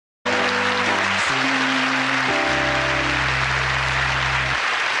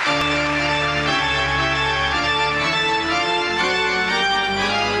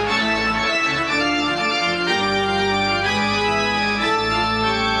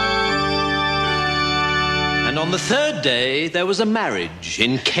on the third day there was a marriage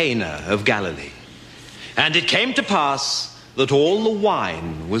in Cana of Galilee. And it came to pass that all the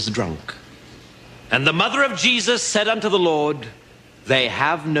wine was drunk. And the mother of Jesus said unto the Lord, They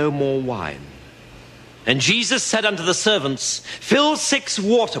have no more wine. And Jesus said unto the servants, Fill 6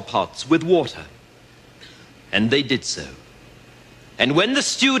 water pots with water. And they did so. And when the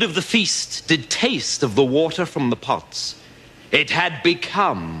steward of the feast did taste of the water from the pots, it had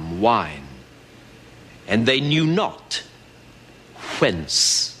become wine. And they knew not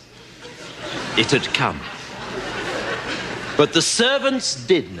whence it had come. But the servants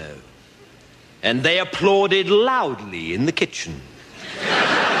did know, and they applauded loudly in the kitchen.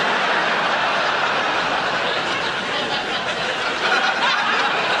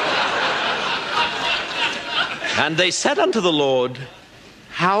 And they said unto the Lord,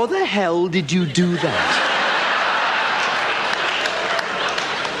 How the hell did you do that?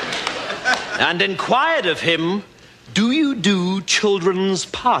 And inquired of him, Do you do children's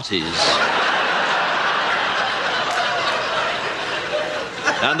parties?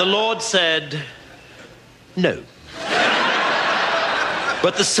 And the Lord said, No.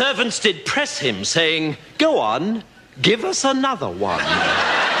 But the servants did press him, saying, Go on, give us another one.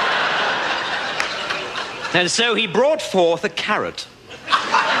 And so he brought forth a carrot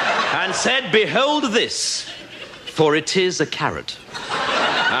and said, Behold this, for it is a carrot.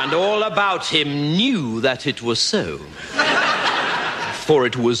 And all about him knew that it was so, for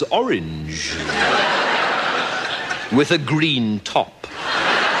it was orange with a green top.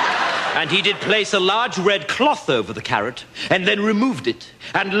 And he did place a large red cloth over the carrot, and then removed it.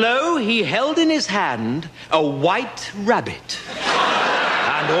 And lo, he held in his hand a white rabbit.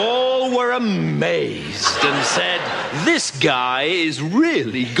 And all were amazed and said, This guy is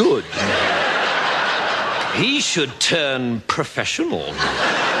really good. He should turn professional.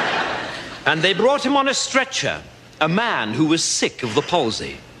 And they brought him on a stretcher, a man who was sick of the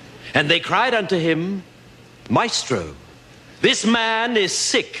palsy. And they cried unto him, Maestro, this man is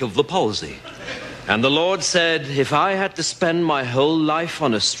sick of the palsy. And the Lord said, If I had to spend my whole life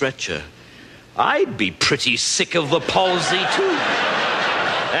on a stretcher, I'd be pretty sick of the palsy too.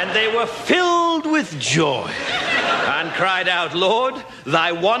 And they were filled with joy and cried out, Lord,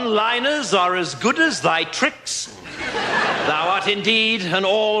 thy one-liners are as good as thy tricks. Thou art indeed an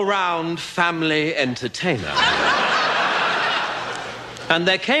all-round family entertainer. And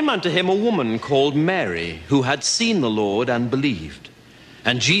there came unto him a woman called Mary, who had seen the Lord and believed.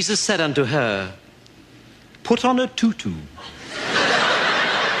 And Jesus said unto her, Put on a tutu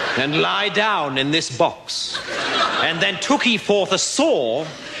and lie down in this box. And then took he forth a saw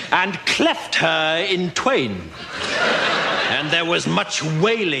and cleft her in twain. And there was much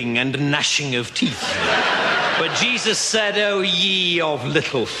wailing and gnashing of teeth. But Jesus said, O ye of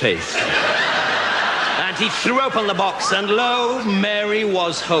little faith. And he threw open the box, and lo, Mary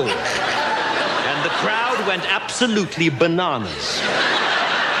was whole. And the crowd went absolutely bananas.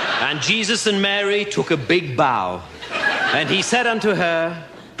 And Jesus and Mary took a big bow. And he said unto her,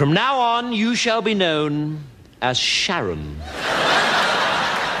 From now on you shall be known as Sharon.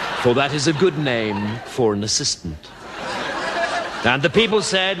 For that is a good name for an assistant. And the people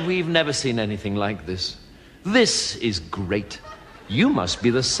said, We've never seen anything like this. This is great. You must be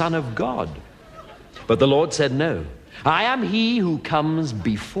the Son of God. But the Lord said, No, I am he who comes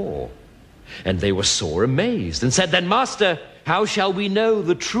before. And they were sore amazed and said, Then, Master, how shall we know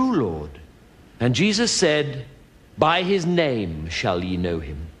the true Lord? And Jesus said, By his name shall ye know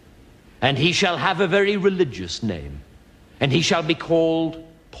him. And he shall have a very religious name. And he shall be called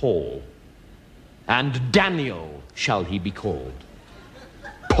Paul. And Daniel shall he be called.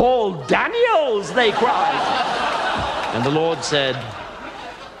 Paul Daniels, they cried. And the Lord said,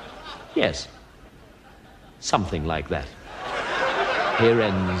 Yes, something like that. Here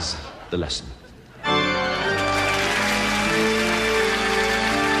ends the lesson.